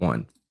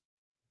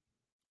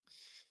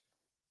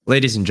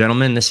Ladies and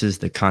gentlemen, this is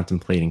the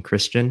Contemplating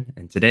Christian,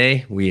 and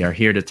today we are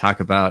here to talk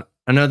about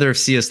another of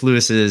C.S.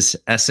 Lewis's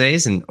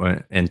essays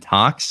and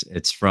talks.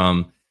 It's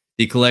from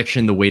the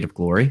collection The Weight of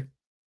Glory,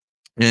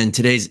 and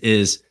today's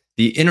is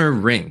The Inner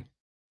Ring.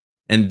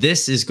 And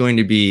this is going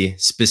to be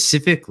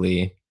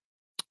specifically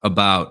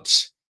about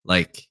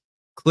like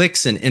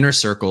cliques and inner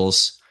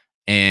circles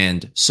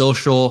and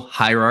social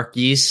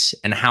hierarchies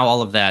and how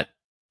all of that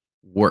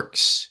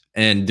works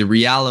and the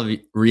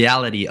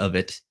reality of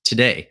it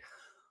today.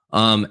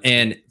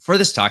 And for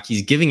this talk,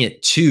 he's giving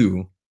it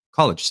to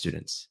college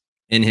students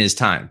in his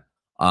time.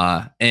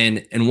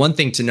 And one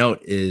thing to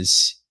note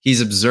is he's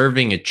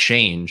observing a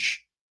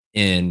change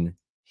in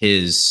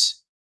his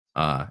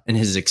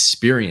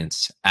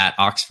experience at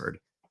Oxford,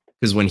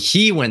 because when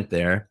he went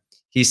there,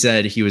 he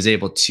said he was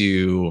able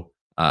to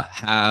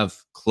have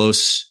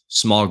close,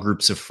 small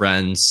groups of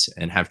friends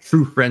and have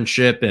true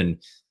friendship and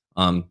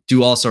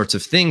do all sorts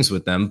of things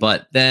with them.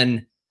 But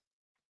then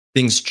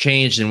things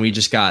changed and we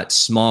just got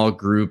small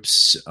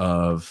groups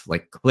of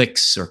like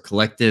cliques or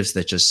collectives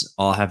that just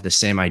all have the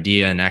same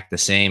idea and act the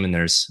same. And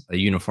there's a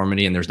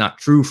uniformity and there's not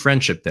true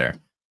friendship there.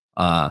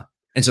 And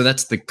so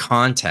that's the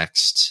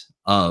context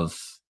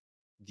of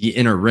the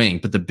inner ring.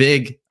 But the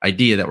big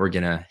idea that we're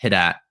going to hit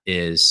at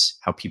is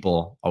how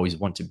people always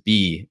want to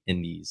be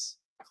in these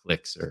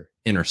cliques or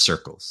inner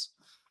circles.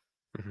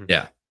 Mm-hmm.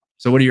 Yeah.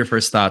 So what are your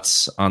first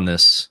thoughts on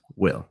this,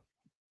 Will?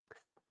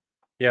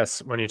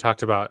 Yes. When you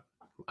talked about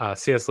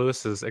C.S.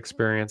 Lewis's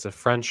experience of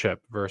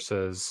friendship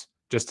versus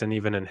just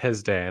even in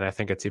his day, and I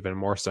think it's even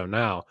more so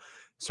now,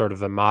 sort of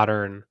the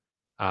modern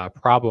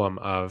problem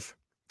of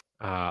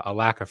a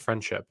lack of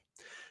friendship,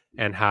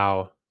 and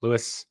how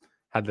Lewis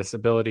had this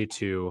ability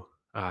to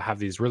have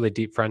these really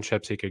deep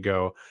friendships. He could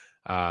go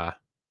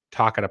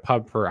talk at a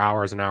pub for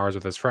hours and hours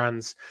with his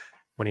friends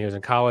when he was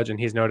in college, and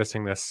he's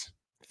noticing this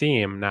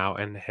theme now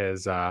in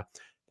his the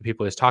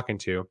people he's talking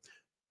to,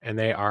 and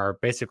they are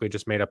basically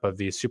just made up of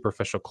these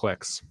superficial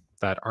cliques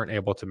that aren't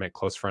able to make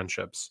close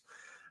friendships.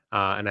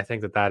 And I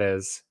think that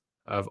is,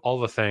 of all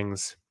the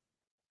things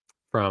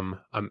from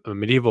a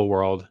medieval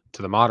world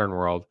to the modern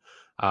world,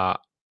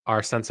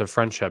 our sense of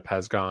friendship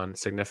has gone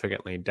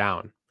significantly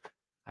down.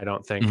 I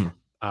don't think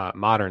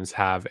moderns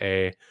have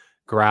a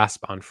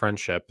grasp on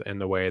friendship in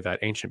the way that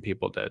ancient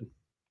people did.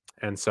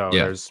 And so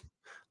there's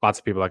lots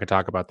of people that can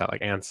talk about that,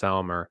 like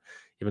Anselm, or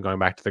even going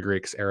back to the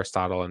Greeks,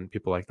 Aristotle, and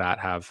people like that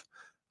have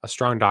a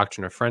strong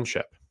doctrine of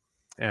friendship.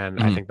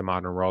 And I think the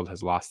modern world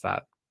has lost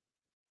that.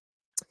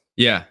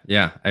 Yeah,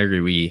 I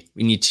agree.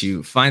 We need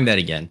to find that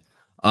again.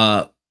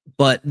 But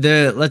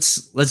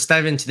let's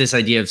dive into this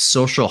idea of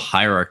social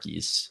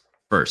hierarchies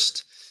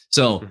first.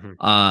 So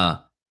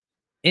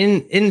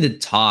in the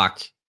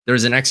talk,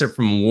 there's an excerpt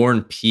from War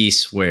and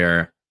Peace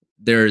where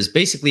there's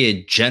basically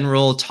a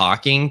general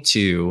talking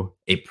to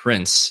a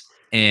prince,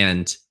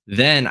 and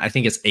then I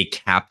think it's a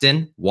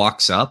captain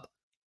walks up,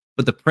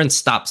 but the prince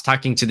stops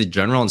talking to the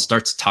general and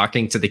starts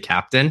talking to the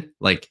captain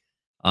like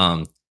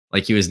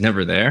he was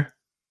never there.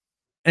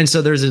 And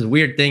so there's this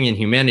weird thing in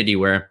humanity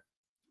where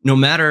no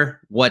matter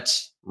what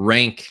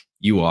rank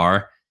you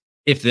are,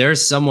 if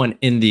there's someone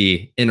in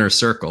the inner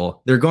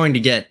circle, they're going to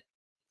get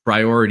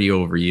priority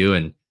over you.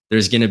 And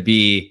there's going to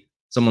be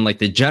someone like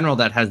the general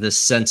that has this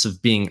sense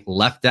of being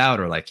left out,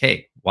 or like,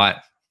 hey, why'd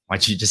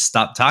you just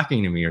stop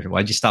talking to me? Or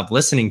why'd you stop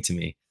listening to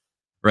me?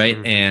 Right.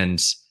 Mm-hmm.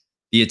 And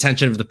the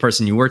attention of the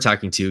person you were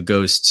talking to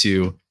goes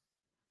to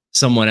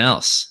someone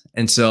else.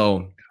 And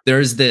so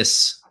there's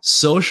this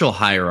social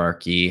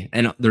hierarchy,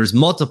 and there's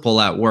multiple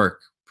at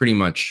work pretty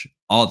much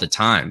all the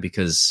time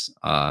because,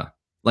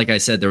 like I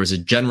said, there was a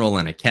general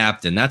and a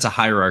captain. That's a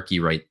hierarchy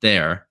right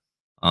there.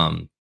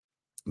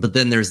 But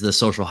then there's the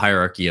social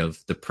hierarchy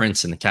of the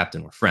prince and the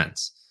captain were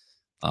friends.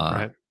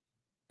 Right.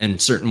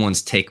 And certain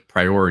ones take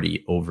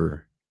priority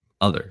over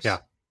others. Yeah,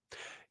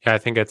 I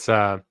think it's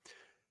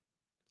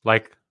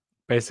like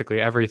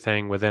basically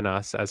everything within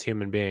us as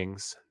human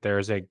beings,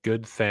 there's a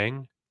good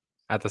thing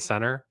at the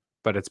center,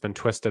 but it's been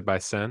twisted by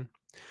sin.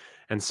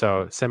 And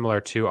so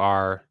similar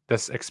to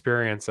this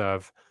experience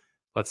of,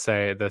 let's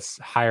say this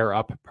higher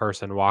up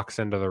person walks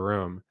into the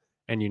room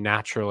and you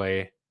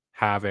naturally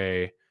have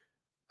an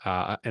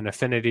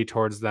affinity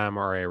towards them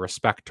or a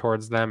respect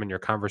towards them, and your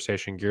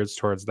conversation gears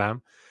towards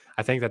them.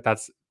 I think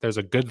there's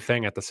a good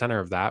thing at the center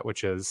of that,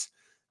 which is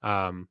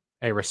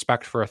a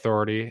respect for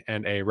authority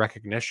and a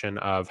recognition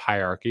of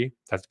hierarchy.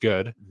 That's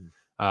good.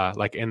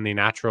 Like in the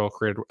natural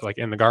created, like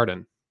in the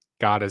garden,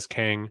 God is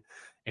king,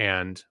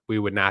 and we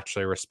would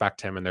naturally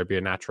respect him, and there'd be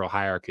a natural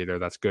hierarchy there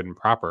that's good and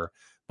proper.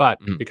 But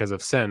because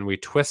of sin, we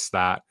twist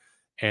that,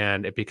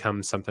 and it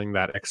becomes something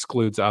that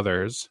excludes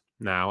others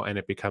now, and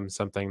it becomes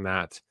something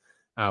that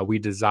we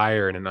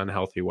desire in an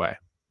unhealthy way.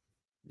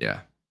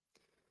 Yeah.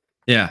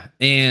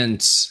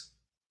 And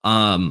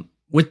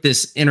with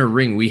this inner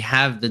ring, we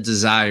have the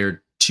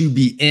desire to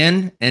be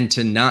in and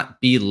to not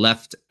be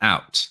left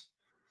out,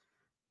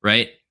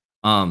 right?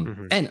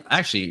 And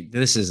actually,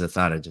 this is a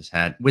thought I just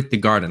had with the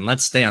garden.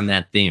 Let's stay on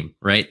that theme,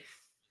 right?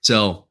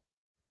 So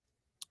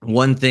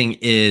one thing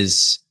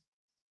is,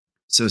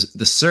 so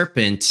the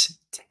serpent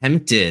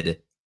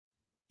tempted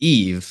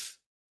Eve,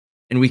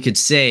 and we could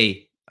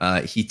say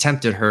he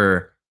tempted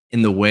her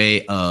in the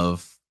way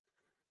of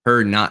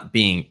her not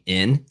being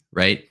in,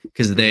 right?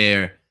 Because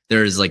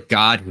there's like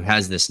God who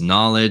has this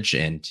knowledge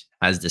and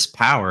has this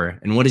power.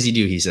 And what does he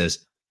do? He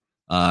says,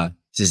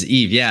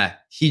 Eve, yeah,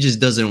 he just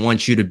doesn't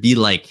want you to be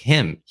like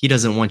him. He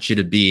doesn't want you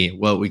to be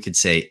what we could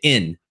say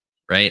in,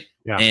 right?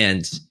 Yeah.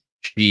 And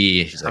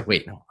she's like,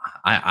 wait, no,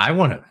 I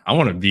want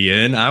to be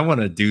in. I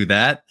want to do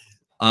that.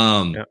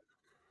 Yeah.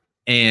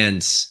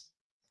 And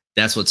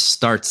that's what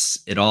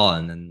starts it all.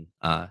 And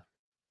then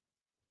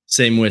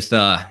same with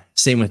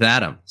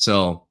Adam.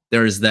 So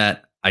there's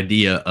that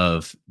idea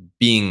of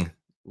being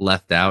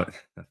left out,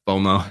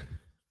 FOMO,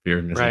 fear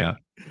of missing out.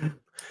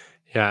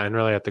 Yeah, and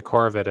really at the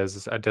core of it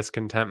is a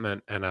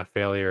discontentment and a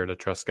failure to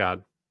trust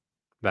God,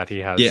 that he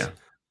has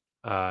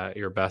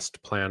your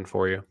best plan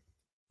for you.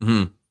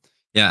 Mm-hmm.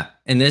 Yeah,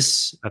 and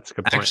this that's a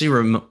good point.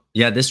 Actually,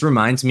 this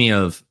reminds me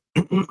of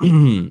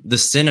the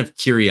sin of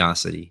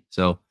curiosity.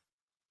 So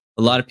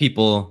a lot of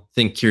people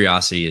think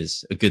curiosity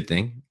is a good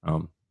thing,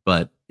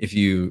 but if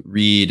you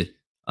read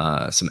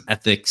some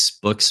ethics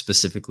books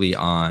specifically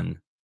on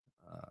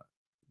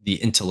the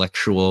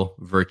intellectual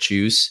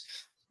virtues,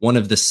 one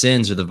of the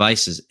sins or the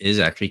vices is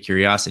actually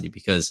curiosity,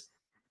 because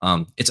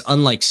it's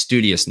unlike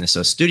studiousness.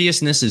 So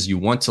studiousness is you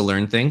want to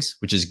learn things,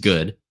 which is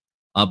good,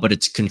 but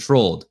it's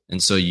controlled,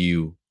 and so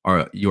you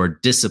are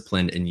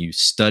disciplined and you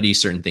study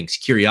certain things.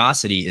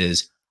 Curiosity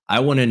is I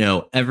want to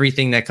know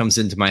everything that comes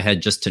into my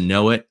head just to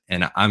know it,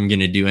 and I'm going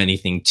to do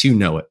anything to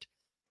know it.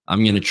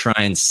 I'm going to try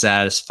and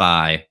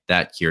satisfy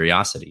that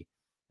curiosity.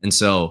 And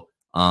so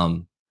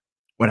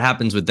what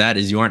happens with that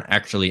is you aren't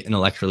actually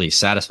intellectually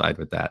satisfied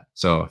with that.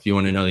 So if you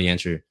want to know the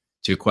answer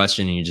to a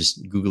question and you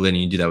just Google it and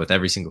you do that with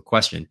every single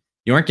question,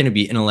 you aren't going to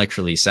be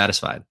intellectually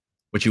satisfied.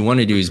 What you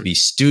want to do is be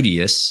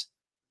studious,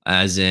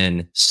 as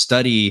in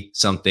study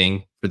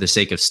something for the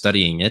sake of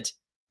studying it.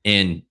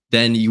 And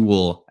then you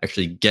will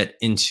actually get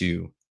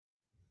into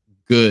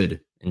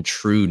good and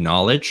true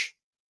knowledge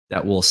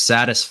that will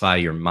satisfy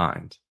your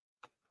mind.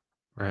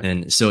 Right.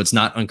 And so it's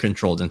not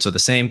uncontrolled. And so the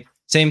same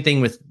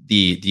thing with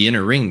the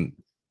inner ring.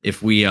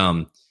 If we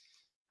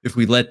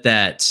let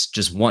that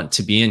just want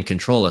to be in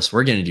control us,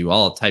 we're going to do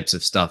all types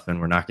of stuff and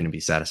we're not going to be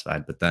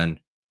satisfied. But then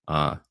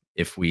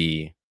if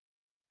we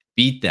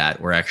beat that,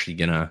 we're actually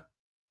going to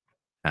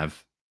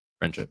have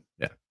friendship.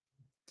 Yeah.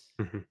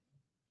 Mm-hmm.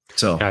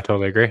 So yeah, I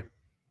totally agree.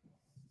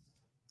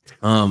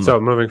 So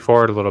moving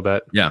forward a little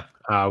bit,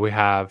 we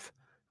have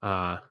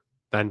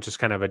then just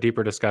kind of a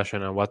deeper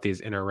discussion on what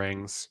these inner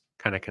rings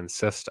kind of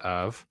consist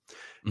of,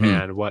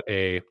 and what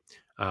it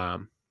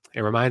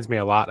reminds me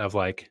a lot of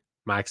like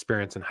my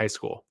experience in high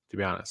school, to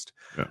be honest.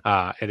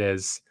 It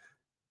is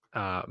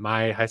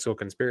my high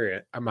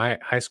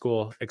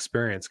school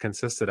experience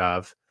consisted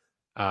of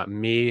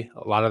me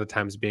a lot of the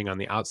times being on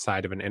the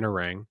outside of an inner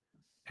ring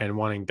and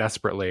wanting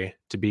desperately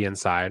to be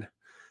inside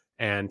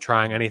and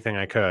trying anything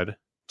I could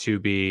to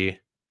be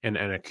in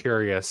a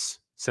curious,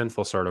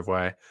 sinful sort of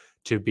way,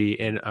 to be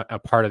in a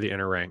part of the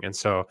inner ring. And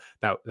so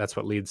that's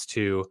what leads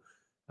to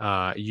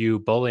you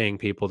bullying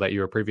people that you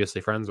were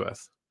previously friends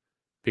with,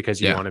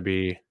 because you want to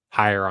be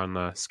higher on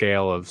the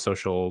scale of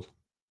social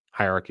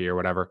hierarchy or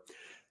whatever.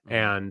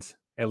 And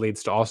it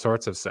leads to all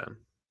sorts of sin.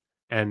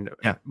 And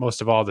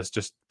most of all, this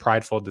just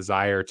prideful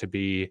desire to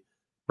be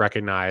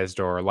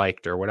recognized or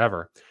liked or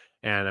whatever.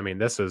 And I mean,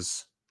 this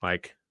is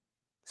like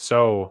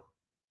so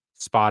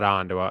spot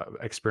on to an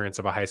experience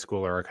of a high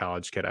school or a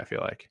college kid, I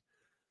feel like.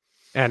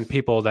 And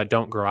people that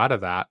don't grow out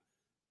of that,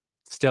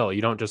 still,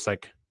 you don't just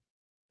like,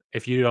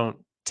 if you don't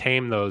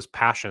tame those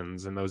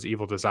passions and those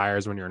evil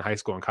desires when you're in high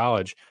school and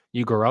college,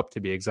 you grow up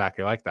to be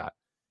exactly like that.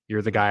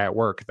 You're the guy at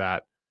work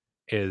that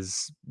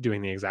is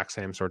doing the exact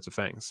same sorts of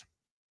things.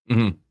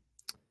 Mm-hmm.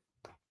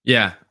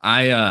 Yeah,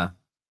 there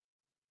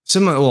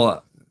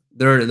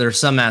are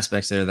some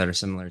aspects there that are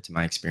similar to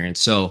my experience.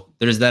 So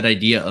there's that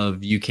idea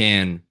of you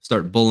can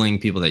start bullying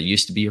people that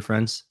used to be your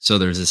friends. So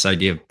there's this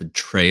idea of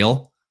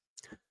betrayal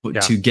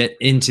to get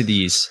into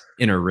these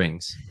inner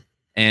rings.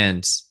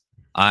 And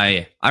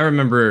I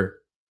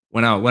remember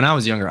when I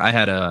was younger, I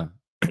had a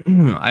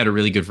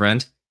really good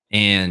friend,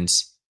 and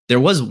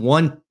there was at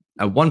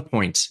one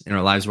point in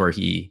our lives where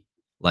he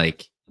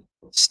like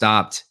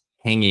stopped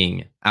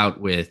hanging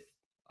out with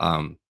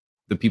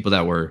the people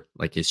that were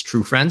like his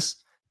true friends,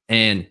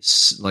 and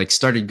like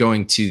started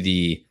going to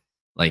the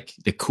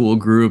cool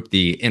group,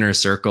 the inner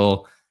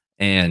circle.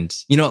 And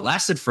it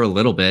lasted for a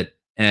little bit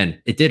and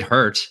it did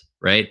hurt,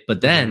 right?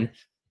 But then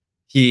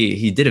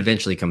he did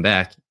eventually come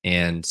back,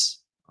 and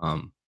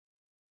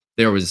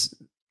there was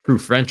true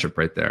friendship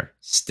right there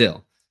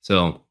still.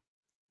 So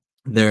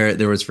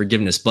there was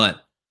forgiveness.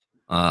 But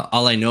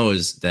all I know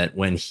is that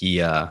when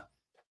he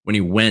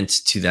went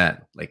to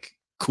that like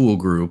cool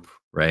group,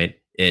 right,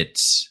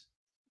 it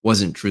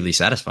wasn't truly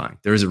satisfying.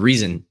 There was a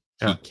reason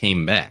he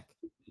came back.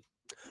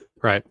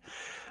 Right.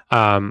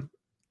 Lewis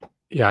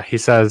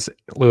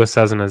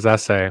says in his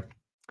essay,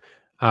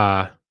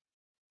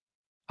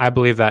 I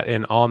believe that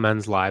in all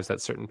men's lives at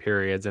certain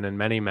periods, and in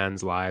many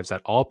men's lives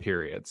at all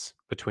periods,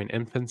 between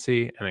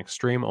infancy and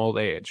extreme old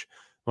age,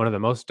 one of the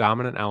most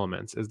dominant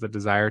elements is the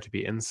desire to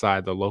be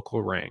inside the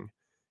local ring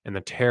and the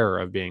terror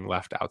of being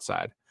left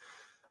outside.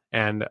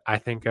 And I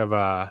think of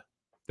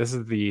this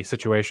is the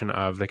situation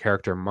of the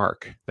character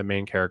Mark, the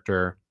main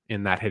character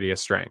in That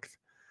Hideous Strength,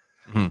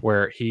 Mhm.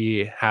 where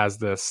he has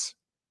this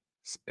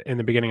in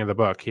the beginning of the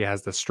book, he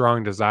has this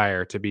strong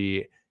desire to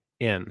be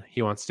in.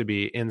 He wants to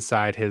be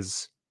inside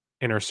his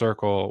inner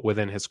circle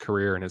within his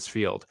career and his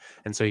field.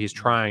 And so he's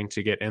trying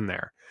to get in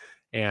there.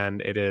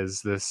 And it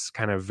is this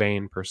kind of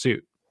vain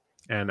pursuit.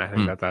 And I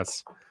think Mhm. that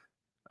that's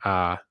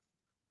uh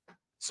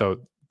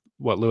so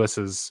what Lewis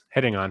is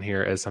hitting on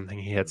here is something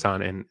he hits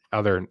on in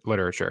other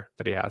literature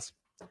that he has.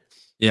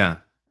 Yeah.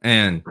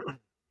 And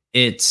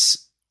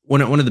it's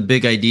one of the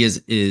big ideas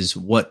is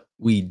what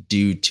we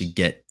do to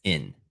get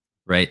in,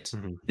 right?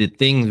 Hmm. The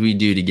things we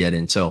do to get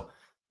in. So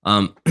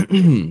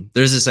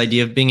there's this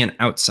idea of being an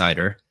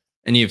outsider,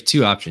 and you have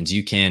two options.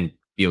 You can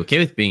be okay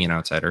with being an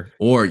outsider,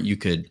 or you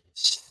could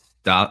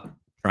stop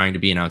trying to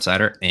be an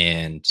outsider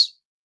and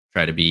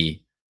try to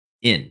be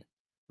in,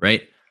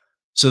 right?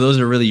 So those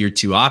are really your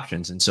two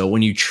options. And so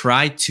when you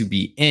try to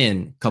be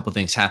in, a couple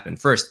things happen.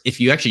 First, if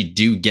you actually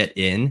do get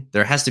in,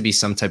 there has to be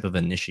some type of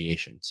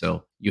initiation.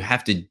 So you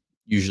have to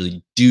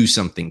usually do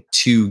something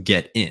to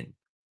get in.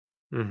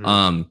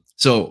 Hmm.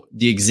 So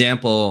the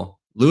example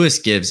Lewis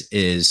gives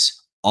is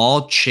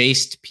all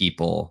chaste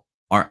people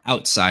are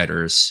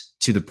outsiders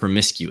to the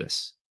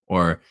promiscuous,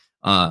 or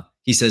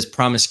he says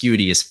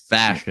promiscuity is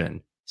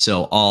fashion.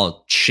 So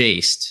all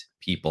chaste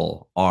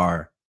people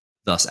are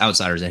thus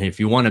outsiders. And if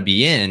you want to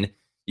be in,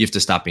 you have to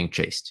stop being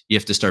chaste. You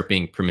have to start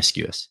being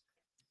promiscuous.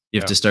 You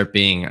have Yeah. to start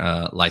being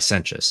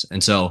licentious.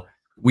 And so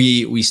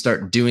we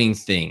start doing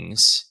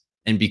things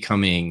and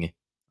becoming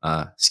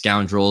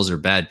scoundrels or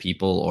bad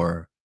people,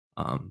 or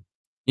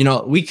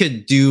we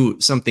could do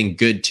something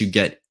good to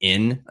get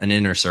in an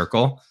inner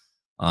circle.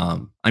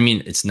 I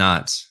mean, it's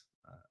not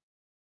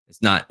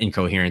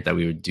incoherent that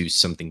we would do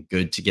something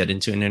good to get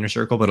into an inner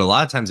circle, but a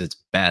lot of times it's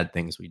bad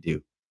things we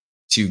do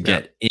to Yeah.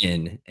 get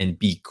in and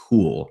be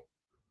cool.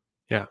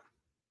 Yeah.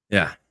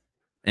 Yeah.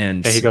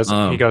 And Yeah, he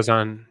goes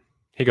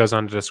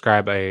on to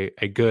describe a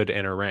good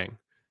inner ring.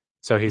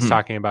 So he's mhm,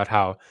 talking about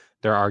how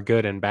there are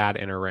good and bad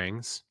inner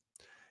rings,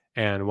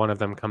 and one of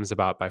them comes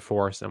about by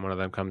force and one of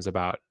them comes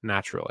about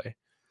naturally.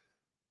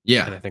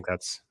 yeah. And I think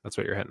that's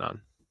what you're hitting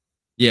on.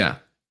 Yeah.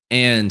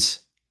 And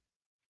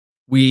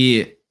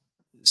we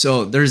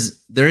so there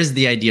is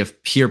the idea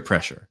of peer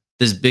pressure,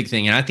 this big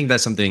thing. And I think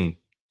that's something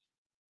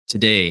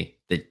today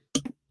that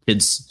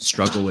kids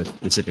struggle with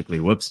specifically.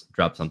 Whoops,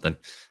 dropped something.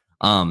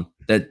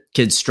 That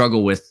kids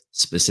struggle with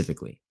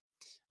specifically.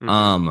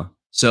 Mhm.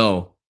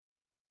 So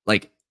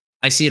like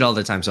I see it all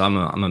the time. So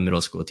I'm a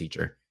middle school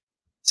teacher.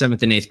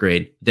 7th and 8th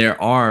grade,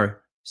 there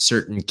are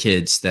certain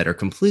kids that are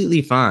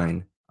completely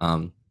fine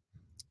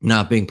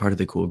not being part of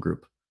the cool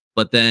group.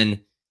 But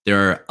then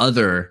there are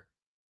other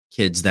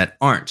kids that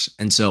aren't.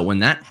 And so when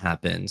that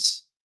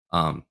happens,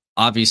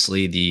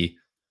 obviously the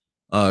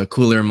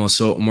cooler,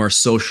 more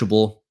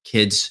sociable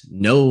kids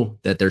know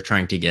that they're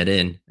trying to get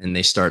in, and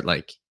they start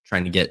like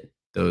trying to get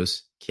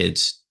those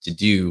kids to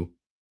do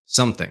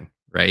something,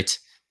 right?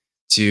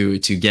 To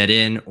get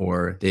in,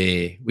 or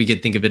we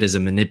could think of it as a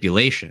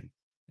manipulation.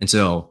 And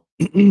so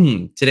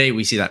today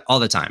we see that all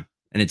the time.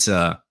 And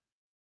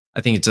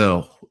I think it's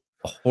a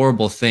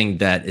horrible thing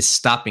that is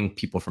stopping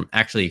people from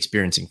actually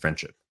experiencing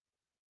friendship,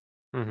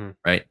 Mhm.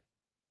 right?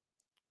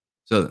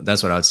 So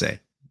that's what I would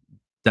say.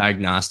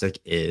 Diagnostic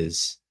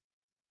is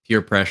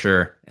peer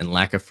pressure and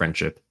lack of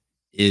friendship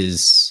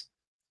is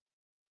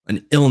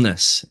an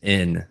illness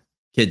in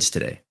kids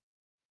today.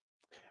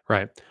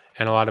 Right.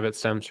 And a lot of it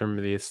stems from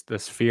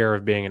this fear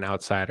of being an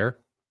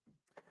outsider.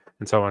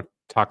 And so I want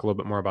to talk a little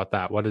bit more about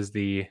that. What is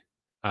the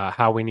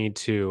how we need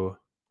to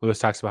Lewis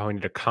talks about how we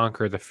need to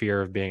conquer the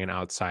fear of being an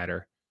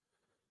outsider.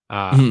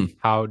 Mhm.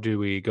 How do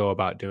we go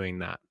about doing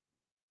that?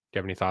 Do you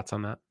have any thoughts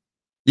on that?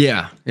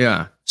 Yeah,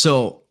 yeah.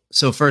 So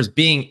first,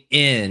 being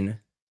in,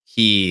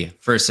 he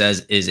first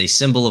says, is a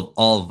symbol of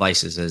all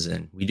vices, as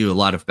in we do a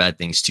lot of bad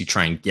things to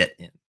try and get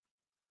in.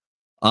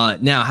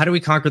 Now, how do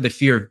we conquer the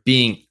fear of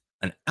being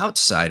an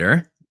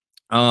outsider?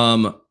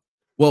 Um,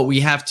 well, we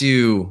have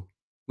to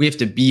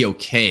be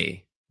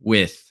okay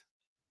with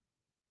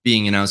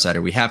being an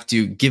outsider. We have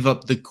to give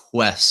up the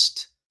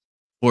quest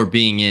for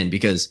being in,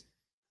 because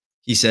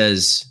he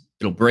says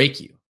it'll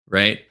break you,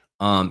 right?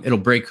 It'll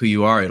break who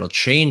you are. It'll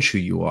change who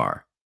you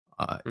are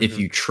if Mhm.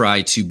 you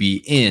try to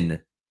be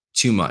in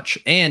too much.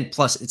 And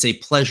plus, it's a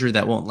pleasure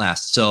that won't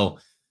last. So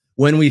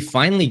when we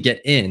finally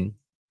get in,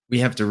 we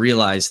have to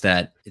realize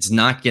that it's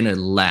not going to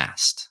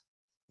last.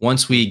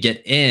 Once Mm. we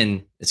get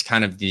in, it's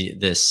kind of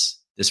this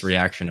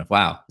reaction of,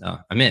 wow, no,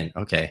 I'm in.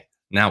 Okay,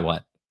 now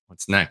what?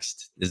 What's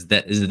next? Is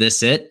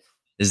this it?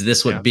 Is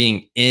this Yeah. what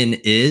being in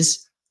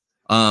is?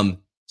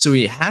 So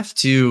we have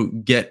to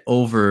get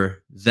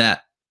over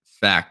that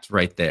fact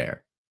right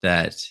there,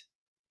 that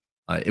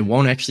it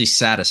won't actually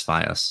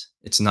satisfy us.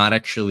 It's not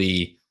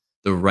actually.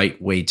 the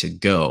right way to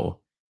go.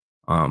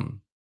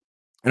 And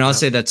I'll Yeah.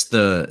 say that's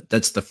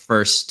the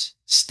first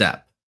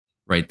step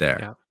right there.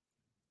 Yeah.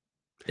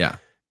 Yeah.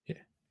 Yeah.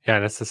 Yeah.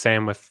 And it's the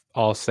same with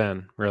all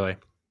sin, really.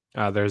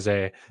 There's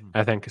I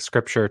think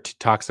scripture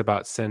talks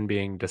about sin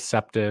being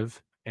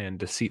deceptive and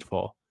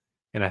deceitful.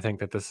 And I think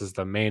that this is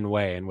the main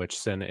way in which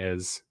sin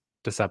is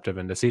deceptive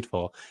and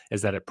deceitful,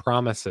 is that it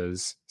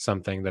promises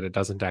something that it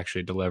doesn't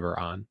actually deliver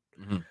on.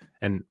 Mhm.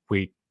 And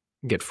we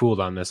get fooled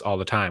on this all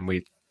the time.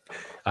 We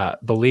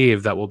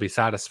believe that we'll be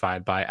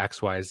satisfied by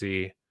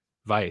XYZ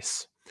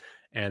vice.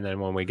 And then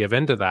when we give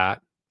into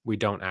that, we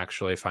don't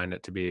actually find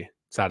it to be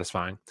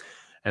satisfying.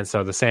 And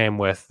so the same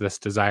with this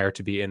desire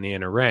to be in the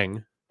inner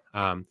ring,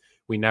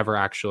 we never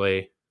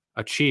actually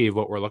achieve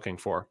what we're looking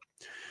for.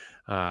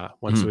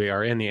 Once Mhm. we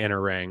are in the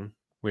inner ring,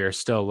 we are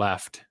still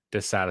left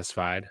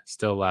dissatisfied,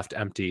 still left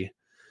empty.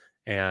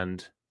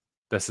 And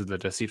this is the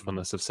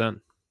deceitfulness of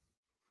sin.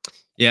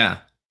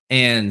 Yeah.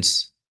 And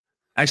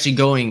actually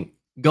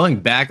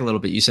going back a little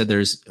bit, you said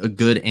there's a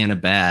good and a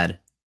bad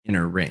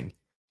inner ring.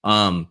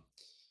 Um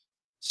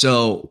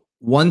so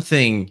one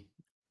thing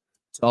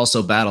to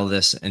also battle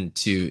this and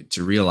to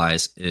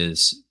realize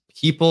is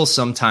people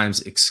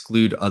sometimes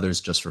exclude others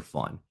just for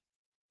fun.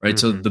 Right?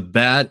 So Mm-hmm. the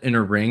bad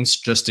inner rings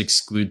just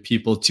exclude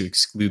people to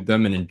exclude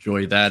them and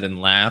enjoy that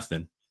and laugh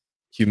and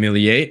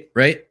humiliate,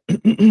 right?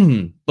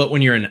 But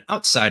when you're an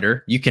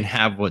outsider, you can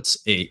have what's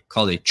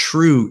called a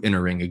true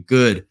inner ring, a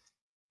good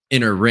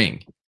inner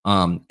ring.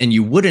 And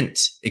you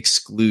wouldn't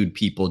exclude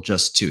people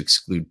just to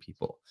exclude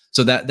people.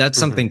 So that's Mm-hmm.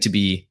 something to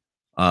be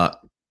uh,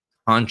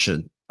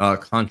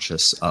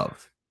 conscious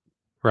of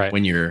Right.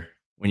 when you're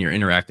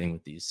interacting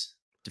with these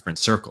different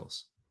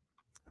circles.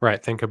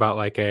 Right. Think about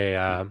like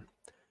a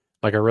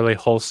really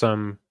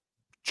wholesome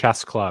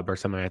chess club or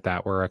something like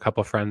that, where a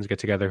couple of friends get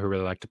together who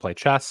really like to play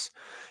chess,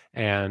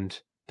 and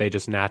they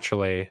just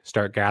naturally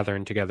start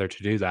gathering together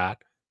to do that.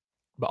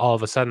 But all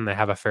of a sudden, they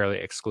have a fairly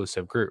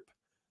exclusive group.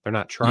 They're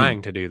not Mhm.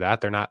 trying to do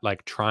that. They're not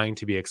like trying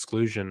to be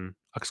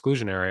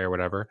exclusionary or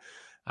whatever.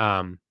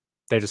 Um,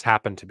 they just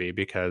happen to be,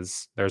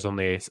 because there's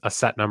only a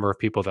set number of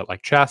people that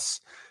like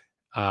chess,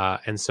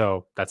 and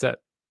so that's it.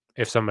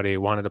 If somebody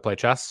wanted to play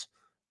chess,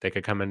 they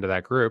could come into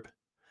that group,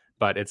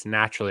 but it's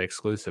naturally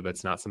exclusive.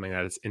 It's not something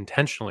that is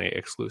intentionally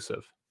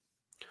exclusive.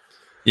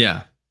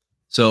 Yeah.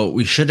 So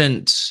we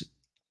shouldn't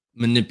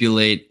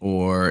manipulate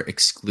or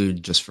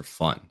exclude just for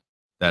fun.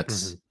 Hmm.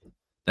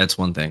 That's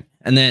one thing.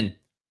 And then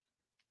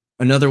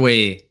another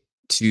way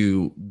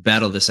to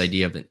battle this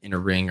idea of an inner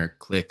ring or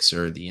cliques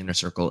or the inner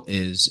circle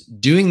is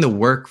doing the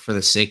work for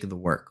the sake of the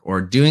work,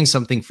 or doing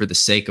something for the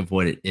sake of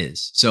what it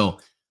is. So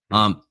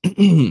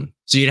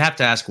so you'd have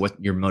to ask what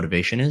your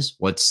motivation is.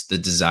 What's the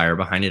desire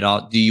behind it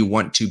all? Do you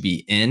want to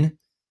be in?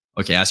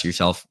 Okay, ask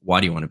yourself, why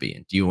do you want to be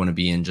in? Do you want to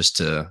be in just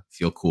to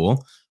feel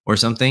cool or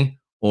something?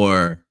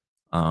 Or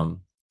do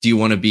you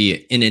want to be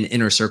in an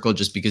inner circle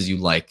just because you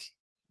like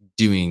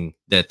doing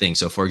that thing?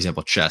 So, for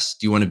example, chess.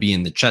 Do you want to be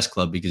in the chess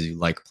club because you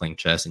like playing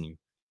chess and you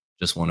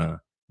just want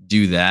to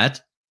do that?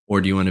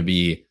 Or do you want to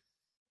be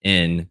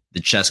in the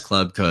chess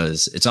club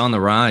because it's on the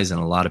rise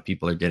and a lot of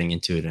people are getting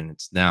into it and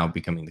it's now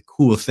becoming the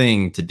cool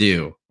thing to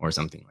do, or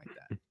something like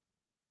that?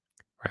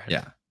 Right.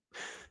 Yeah.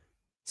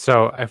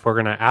 So if we're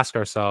going to ask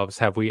ourselves,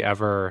 have we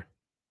ever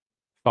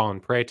fallen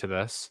prey to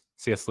this?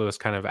 C.S. Lewis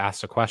kind of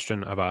asked a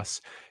question of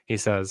us. He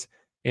says,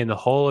 in the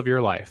whole of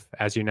your life,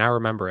 as you now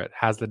remember it,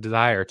 has the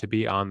desire to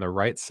be on the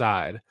right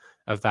side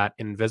of that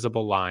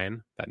invisible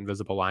line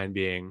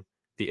being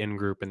the in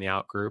group and the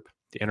out group,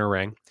 the inner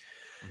ring,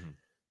 Mhm.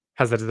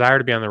 has the desire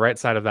to be on the right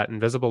side of that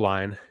invisible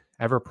line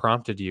ever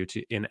prompted you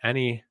to, in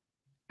any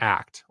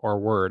act or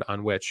word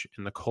on which,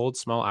 in the cold,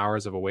 small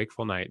hours of a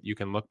wakeful night, you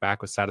can look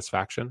back with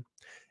satisfaction?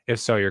 If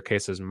so, your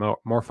case is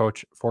more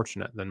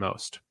fortunate than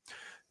most.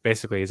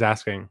 Basically, he's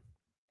asking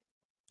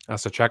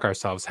us to check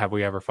ourselves. Have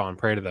we ever fallen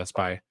prey to this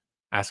by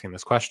asking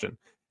this question?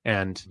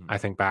 And Mhm. I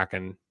think back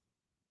and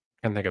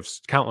can think of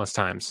countless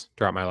times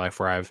throughout my life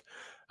where I've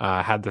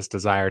had this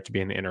desire to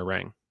be in the inner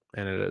ring,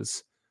 and it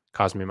has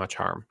caused me much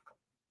harm.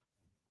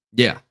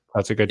 Yeah.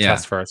 That's a good Yeah.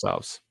 test for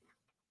ourselves.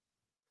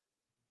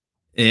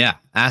 Yeah.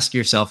 Ask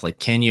yourself, like,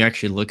 can you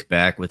actually look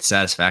back with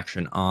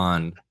satisfaction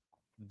on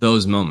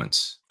those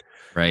moments?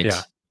 Right.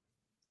 Yeah.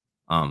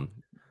 Um,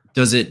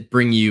 does it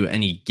bring you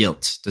any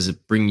guilt? Does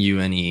it bring you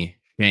any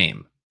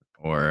shame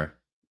or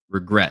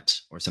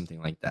regret or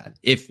something like that?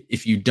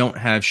 If you don't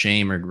have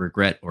shame or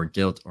regret or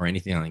guilt or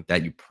anything like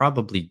that, you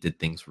probably did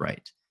things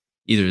right.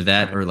 Either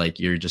that Right. or like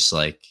you're just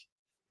like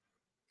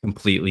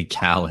completely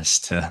callous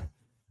to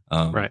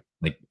Right.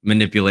 like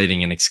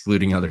manipulating and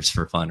excluding others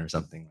for fun or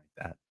something like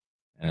that.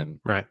 And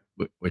Right.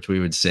 which we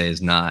would say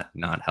is not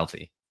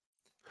healthy.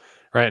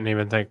 Right. And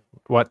even think,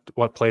 what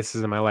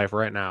places in my life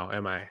right now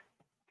am I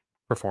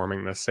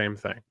performing the same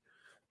thing?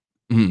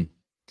 Mhm.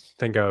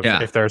 Think of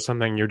Yeah. if there's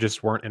something you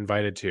just weren't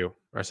invited to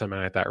or something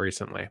like that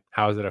recently.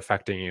 How is it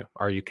affecting you?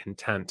 Are you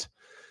content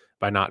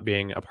by not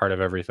being a part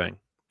of everything?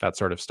 That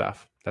sort of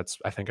stuff. That's,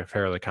 I think, a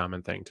fairly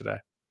common thing today.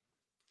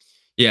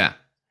 Yeah.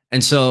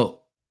 And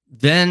so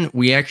then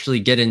we actually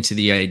get into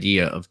the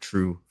idea of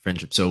true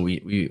friendship. So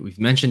we've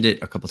mentioned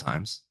it a couple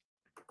times,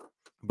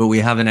 but we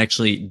haven't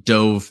actually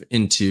dove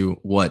into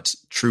what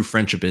true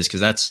friendship is, because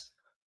that's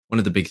one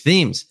of the big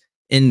themes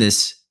in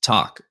this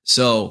talk.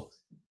 So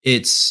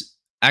it's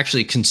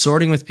actually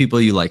consorting with people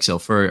you like. So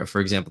for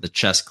example, the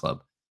chess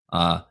club,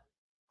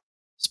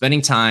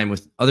 spending time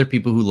with other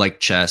people who like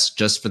chess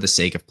just for the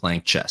sake of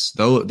playing chess.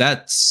 Though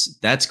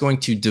that's going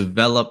to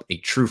develop a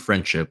true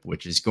friendship,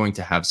 which is going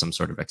to have some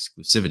sort of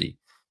exclusivity.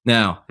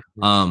 Now,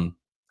 Mhm.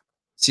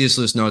 C.S.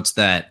 Lewis notes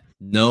that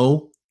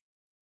no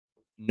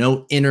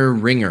inner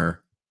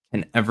ringer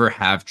can ever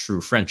have true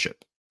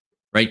friendship,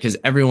 right? Because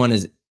everyone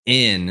is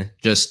in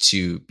just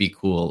to be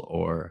cool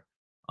or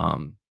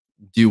um,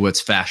 do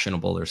what's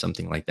fashionable or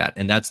something like that,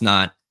 and that's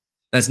not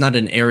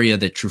an area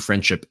that true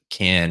friendship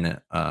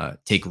can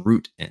take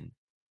root in.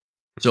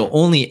 So Mhm.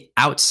 only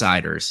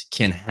outsiders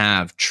can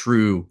have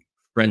true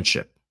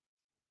friendship.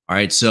 All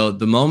right. So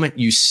the moment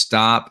you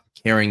stop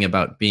caring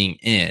about being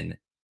in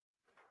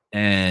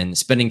and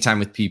spending time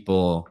with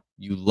people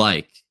you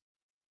like,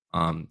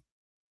 um,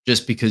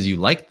 just because you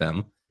like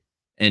them,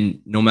 and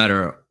no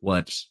matter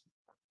what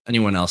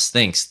anyone else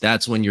thinks,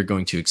 that's when you're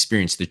going to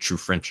experience the true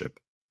friendship.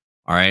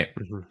 All right.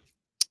 Mhm.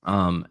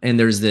 And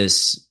there's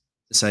this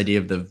idea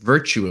of the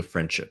virtue of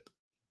friendship,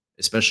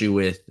 especially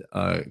with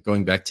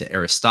going back to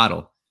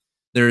Aristotle.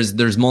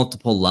 There's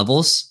multiple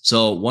levels.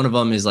 So one of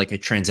them is like a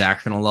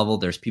transactional level.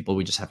 There's people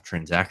we just have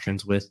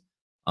transactions with,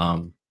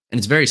 and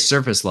it's very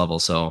surface level.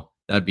 So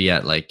that'd be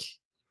at like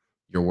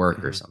your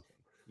work or Mhm. something.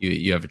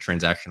 You have a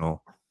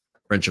transactional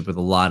friendship with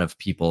a lot of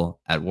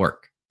people at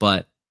work.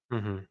 But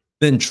Mhm.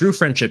 then true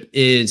friendship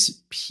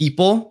is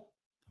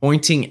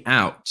pointing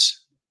out,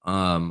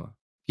 um,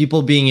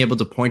 people being able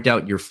to point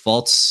out your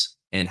faults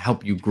and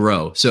help you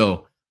grow.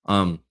 So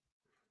I've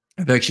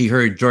actually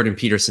heard Jordan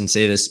Peterson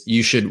say this.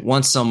 You should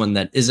want someone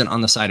that isn't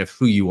on the side of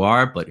who you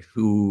are, but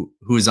who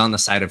is on the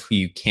side of who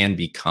you can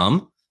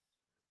become.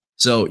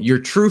 So your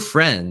true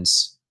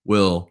friends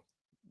will,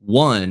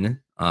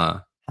 one,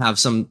 have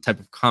some type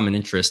of common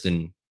interest,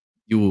 and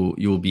you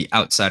will be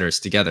outsiders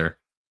together.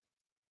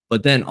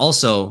 But then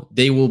also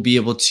they will be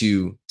able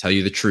to tell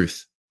you the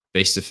truth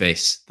face to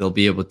face. They'll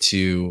be able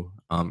to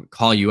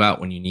call you out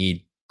when you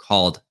need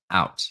called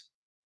out,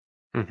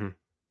 Mhm.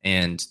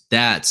 and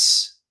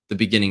that's the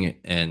beginning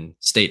and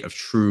state of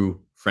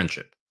true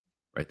friendship,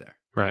 right there.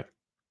 Right.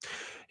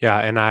 Yeah,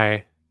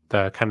 and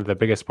the kind of the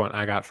biggest point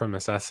I got from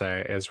this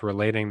essay is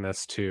relating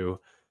this to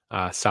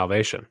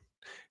salvation,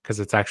 because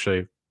it's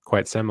actually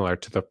quite similar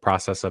to the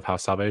process of how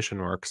salvation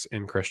works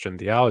in Christian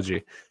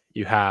theology.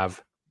 You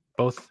have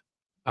both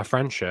a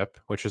friendship,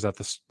 which is at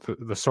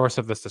the source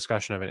of this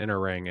discussion of an inner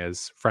ring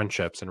is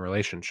friendships and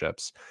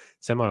relationships.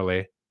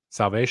 Similarly,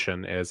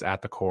 salvation is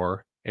at the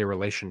core a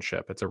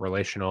relationship. It's a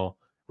relational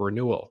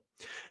renewal.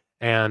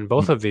 And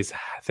both Mhm. of these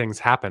things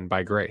happen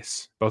by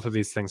grace. Both of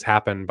these things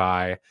happen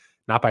by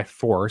not by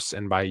force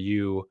and by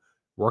you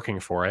working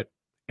for it.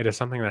 It is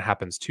something that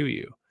happens to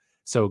you.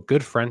 So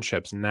good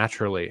friendships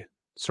naturally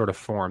sort of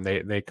form.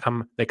 They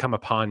come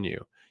upon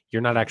you.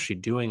 You're not actually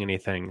doing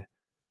anything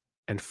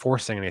and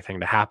forcing anything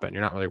to happen.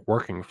 You're not really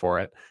working for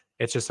it.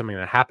 It's just something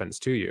that happens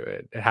to you.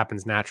 It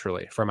happens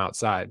naturally from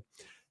outside.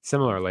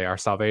 Similarly, our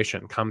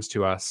salvation comes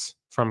to us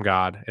from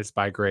God. It's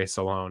by grace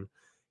alone.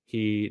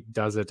 He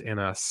does it in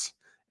us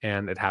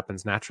and it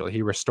happens naturally.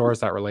 He restores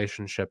that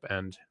relationship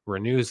and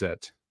renews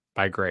it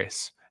by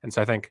grace. And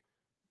so I think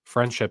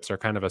friendships are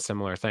kind of a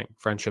similar thing.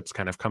 Friendships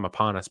kind of come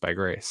upon us by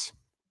grace.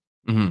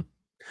 Mhm.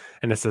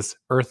 And it's this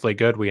earthly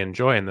good we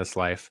enjoy in this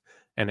life,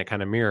 and it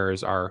kind of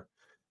mirrors our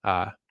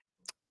uh,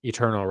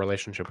 eternal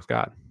relationship with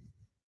God.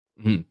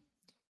 Mhm.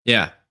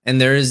 Yeah, and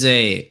there is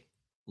a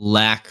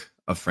lack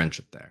of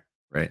friendship there,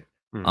 right?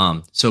 Hmm.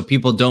 So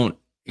people don't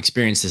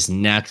experience this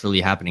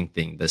naturally happening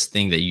thing, this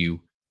thing that you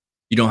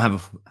don't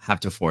have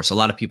to force. A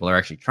lot of people are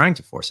actually trying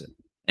to force it.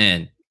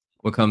 And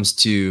what comes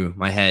to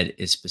my head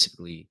is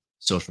specifically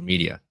social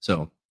media.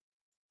 So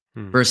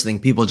Hmm. first thing,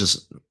 people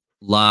just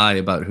lie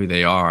about who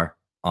they are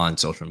on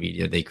social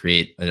media. They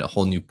create a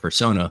whole new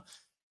persona,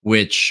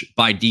 which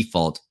by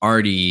default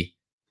already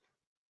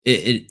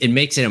it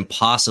makes it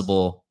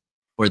impossible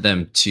for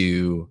them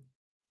to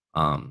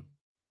um,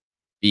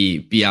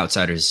 be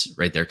outsiders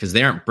right there, because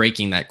they aren't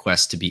breaking that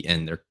quest to be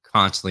in. They're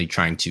constantly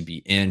trying to be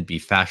in, be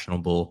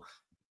fashionable,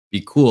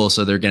 be cool.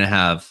 So they're going to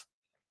have,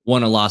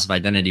 one, a loss of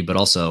identity, but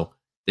also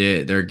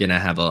they're going to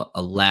have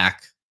a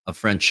lack of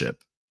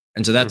friendship.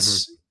 And so Hmm.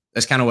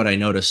 that's kind of what I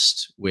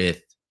noticed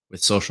with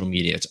social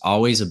media. It's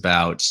always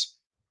about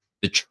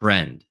the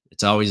trend.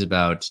 It's always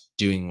about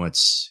doing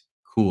what's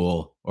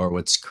cool or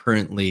what's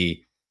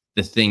currently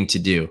the thing to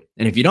do.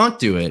 And if you don't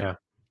do it, Yeah.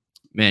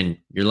 man,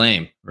 you're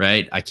lame,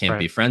 right? I can't Right.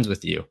 be friends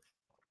with you.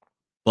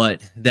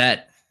 But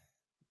that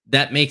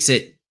makes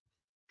it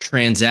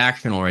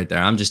transactional right there.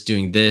 I'm just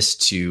doing this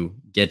to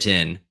get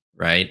in,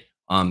 right?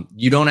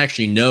 You don't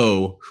actually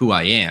know who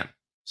I am.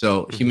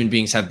 So Hmm. human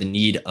beings have the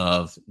need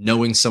of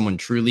knowing someone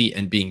truly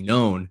and being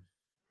known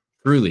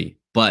truly.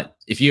 But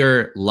if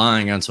you're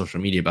lying on social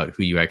media about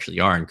who you actually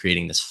are and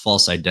creating this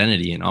false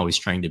identity and always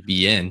trying to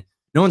be in,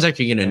 no one's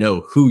actually going to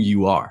know who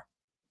you are.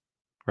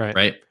 Right.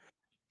 Right.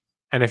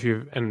 And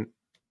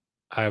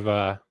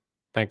I've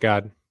thank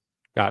God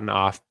gotten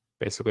off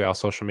basically all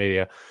social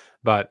media.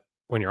 But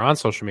when you're on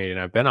social media,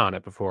 and I've been on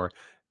it before,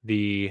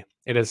 it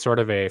is sort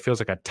of feels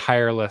like a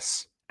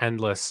tireless,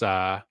 endless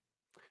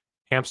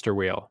hamster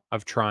wheel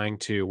of trying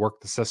to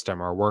work the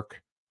system or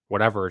work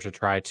whatever to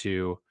try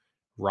to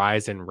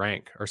rise in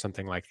rank or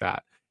something like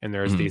that. And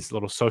there's Mhm. these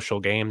little social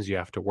games you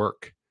have to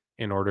work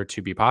in order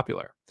to be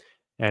popular.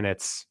 And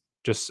it's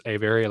just a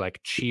very like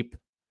cheap,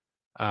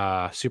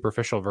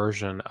 superficial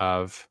version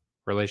of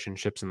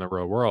relationships in the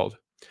real world.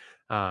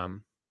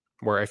 Um,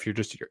 where if you're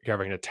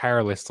having to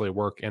tirelessly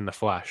work in the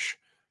flesh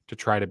to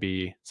try to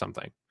be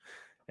something.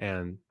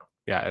 And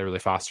yeah, it really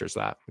fosters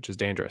that, which is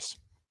dangerous.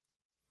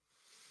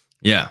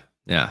 Yeah.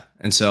 Yeah.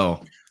 And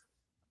so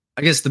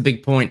I guess the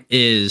big point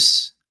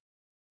is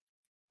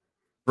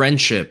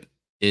friendship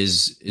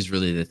is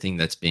really the thing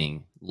that's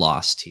being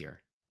lost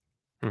here.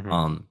 Hmm.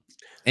 Um,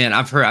 and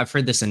I've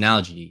heard this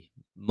analogy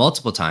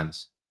multiple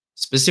times,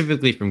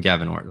 specifically from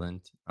Gavin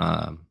Ortland,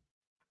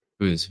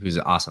 who's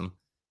awesome.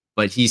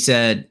 But he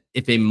said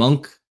if a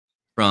monk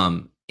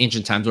from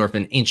ancient times or if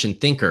an ancient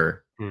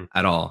thinker Mm.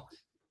 at all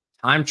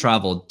time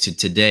traveled to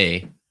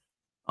today,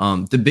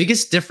 the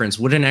biggest difference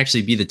wouldn't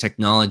actually be the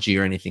technology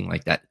or anything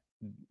like that.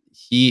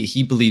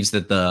 He believes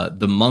that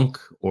the monk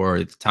or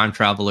the time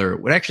traveler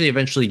would actually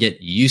eventually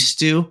get used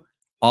to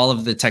all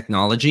of the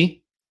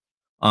technology,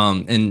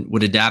 and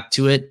would adapt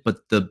to it.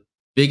 But the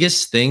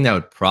biggest thing that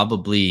would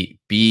probably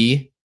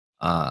be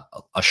a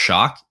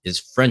shock is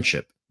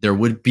friendship. There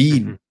would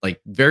be Hmm.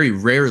 like very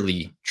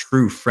rarely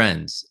true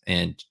friends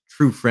and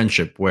true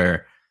friendship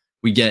where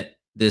we get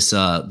this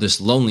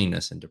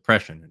loneliness and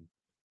depression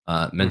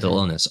and mental Hmm.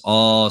 illness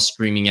all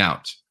streaming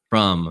out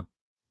from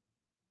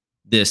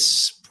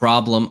this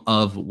problem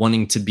of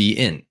wanting to be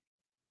in.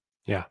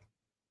 Yeah.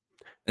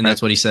 And Right.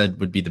 that's what he said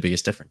would be the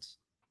biggest difference.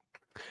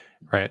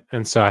 Right.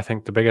 And so I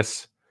think the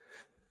biggest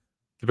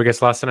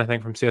lesson I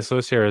think from C.S.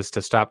 Lewis here is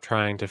to stop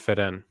trying to fit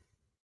in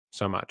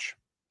so much,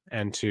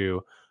 and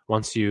to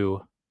once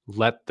you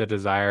let the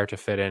desire to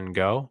fit in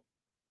go,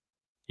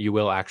 you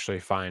will actually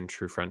find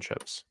true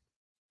friendships.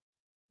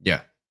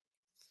 Yeah.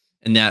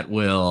 And that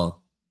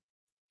will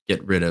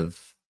get rid of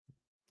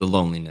the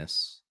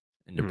loneliness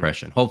and Mm.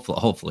 depression.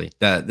 Hopefully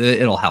that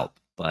it'll help,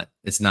 but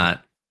it's Yeah.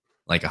 not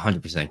like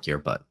 100% cure,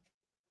 but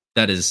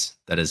that is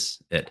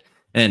it.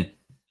 And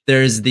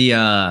there's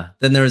then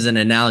there was an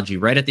analogy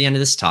right at the end of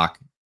this talk,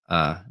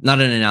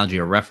 not an analogy,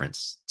 a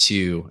reference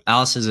to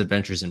Alice's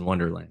Adventures in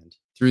Wonderland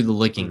through the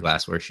looking Mm.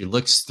 glass, where she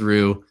looks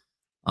through,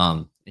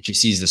 and she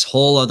sees this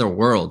whole other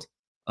world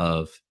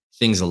of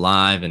things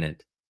alive, and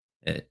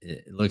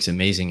it looks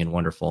amazing and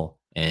wonderful,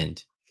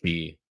 and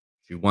she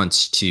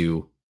wants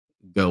to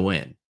go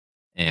in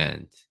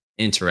and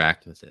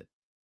interact with it,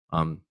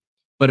 um,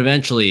 but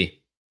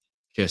eventually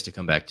she has to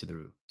come back to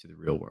the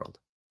real world.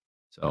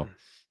 So Mm.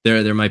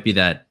 there might be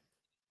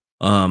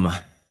um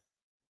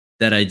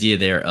that idea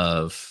there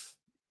of,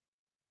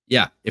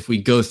 yeah, if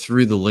we go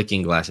through the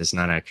looking glass, it's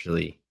not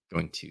actually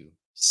going to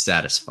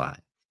satisfy.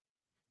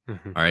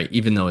 Mhm. All right,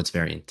 even though it's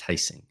very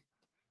enticing.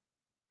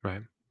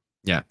 Right.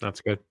 Yeah,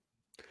 That's good.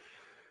 I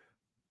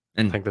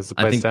and think that's the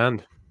I place think to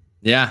end.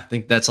 yeah, I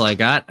think that's all I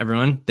got.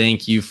 Everyone,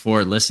 thank you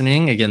for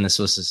listening. Again, this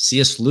was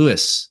C.S.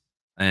 Lewis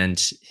and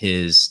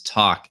his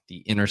talk, "The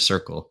Inner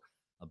Circle,"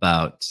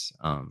 about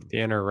The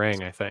inner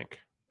ring, I think.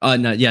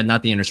 no, yeah,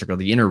 not the inner circle,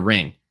 the inner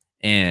ring.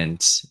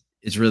 And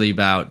it's really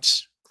about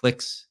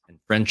cliques and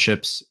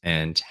friendships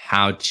and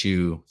how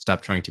to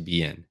stop trying to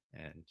be in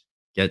and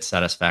get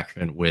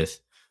satisfaction with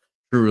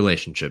true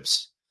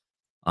relationships.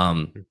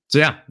 Mm. So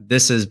yeah,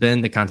 this has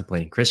been the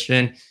Contemplating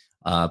Christian.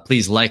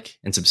 Please like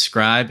and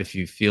subscribe if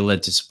you feel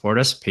led to support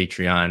us.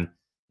 Patreon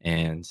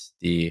and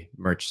the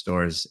merch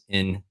stores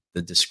in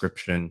the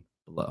description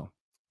below.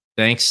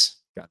 Thanks.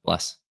 God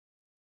bless.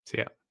 So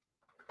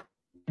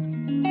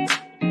yeah.